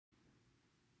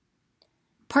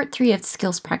part 3 of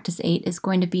Skills Practice 8 is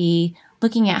going to be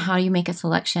looking at how you make a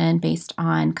selection based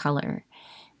on color.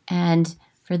 And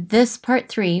for this part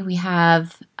 3, we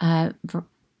have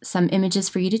some images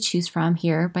for you to choose from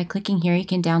here. By clicking here, you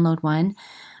can download one.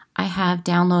 I have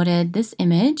downloaded this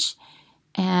image,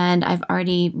 and I've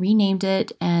already renamed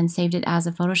it and saved it as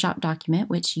a Photoshop document,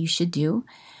 which you should do.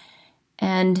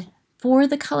 And for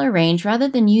the color range, rather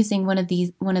than using one of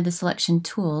the selection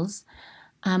tools,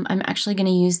 I'm actually going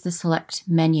to use the select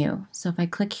menu. So if I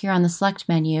click here on the select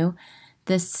menu,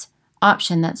 this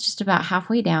option that's just about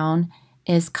halfway down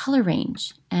is color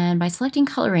range. And by selecting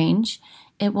color range,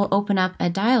 it will open up a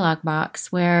dialog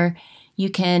box where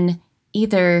you can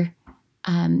either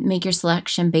make your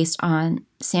selection based on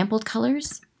sampled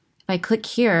colors. If I click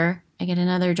here, I get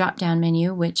another drop-down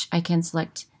menu, which I can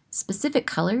select specific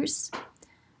colors.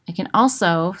 I can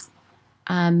also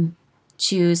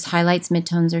choose highlights,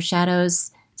 midtones, or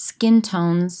shadows, skin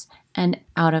tones, and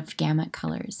out of gamut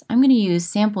colors. I'm going to use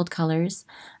sampled colors.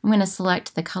 I'm going to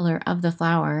select the color of the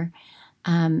flower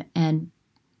and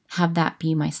have that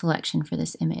be my selection for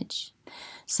this image.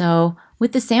 So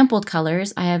with the sampled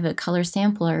colors, I have a color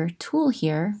sampler tool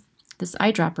here, this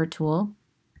eyedropper tool,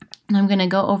 and I'm going to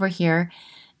go over here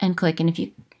and click.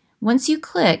 And once you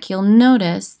click, you'll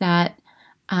notice that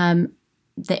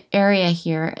the area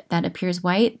here that appears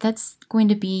white, that's going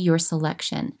to be your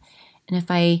selection. And if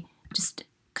I just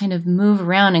kind of move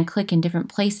around and click in different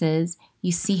places,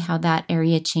 you see how that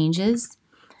area changes.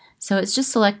 So it's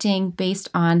just selecting based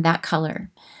on that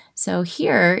color. So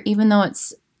here, even though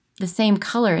it's the same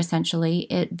color essentially,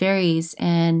 it varies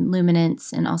in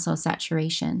luminance and also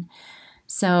saturation.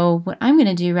 So what I'm going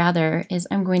to do rather is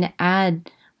I'm going to add,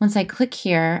 once I click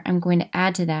here, I'm going to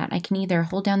add to that. I can either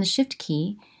hold down the Shift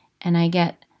key and I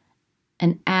get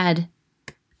an add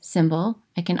symbol.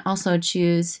 I can also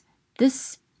choose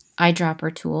this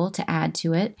eyedropper tool to add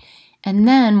to it. And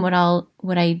then what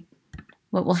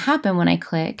will happen when I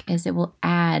click is it will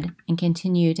add and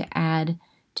continue to add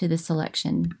to the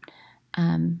selection,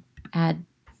 add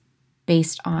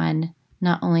based on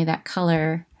not only that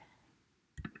color,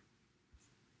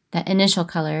 that initial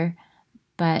color,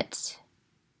 but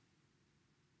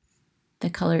the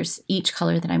colors, each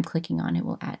color that I'm clicking on, it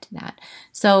will add to that.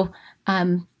 So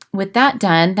with that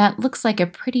done, that looks like a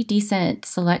pretty decent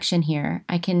selection here.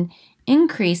 I can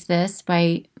increase this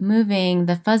by moving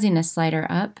the fuzziness slider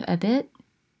up a bit.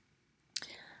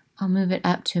 I'll move it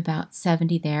up to about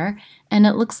 70 there, and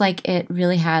it looks like it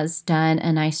really has done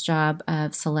a nice job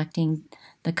of selecting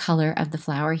the color of the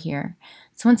flower here.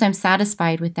 So once I'm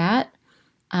satisfied with that,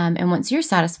 and once you're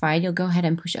satisfied, you'll go ahead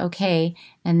and push OK,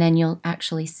 and then you'll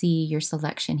actually see your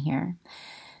selection here.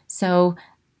 So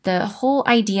the whole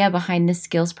idea behind this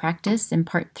skills practice in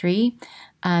part 3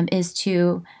 is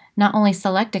to not only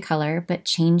select a color, but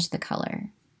change the color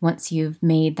once you've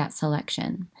made that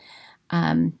selection.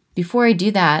 Before I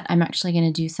do that, I'm actually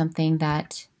going to do something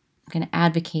that I'm going to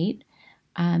advocate.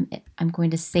 I'm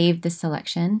going to save this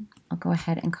selection. I'll go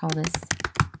ahead and call this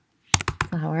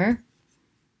flower.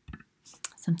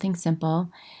 Something simple.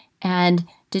 And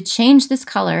to change this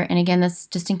color, and again, that's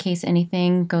just in case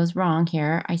anything goes wrong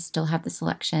here, I still have the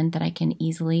selection that I can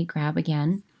easily grab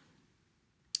again.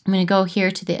 I'm going to go here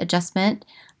to the adjustment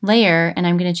layer, and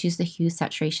I'm going to choose the hue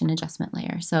saturation adjustment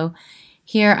layer. So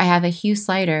here I have a hue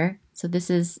slider. So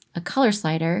this is a color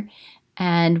slider,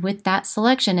 and with that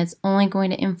selection, it's only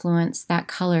going to influence that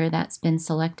color that's been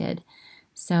selected.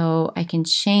 So I can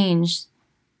change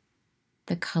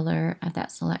the color of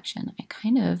that selection. I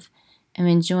kind of am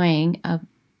enjoying a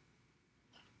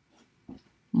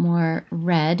more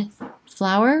red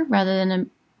flower rather than a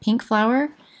pink flower.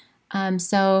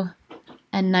 So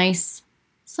a nice,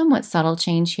 somewhat subtle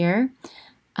change here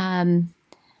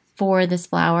for this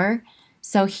flower.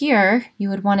 So here you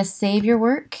would want to save your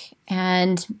work,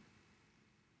 and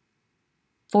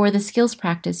for the skills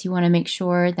practice, you want to make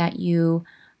sure that you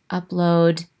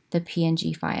upload the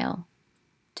PNG file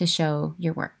to show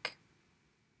your work.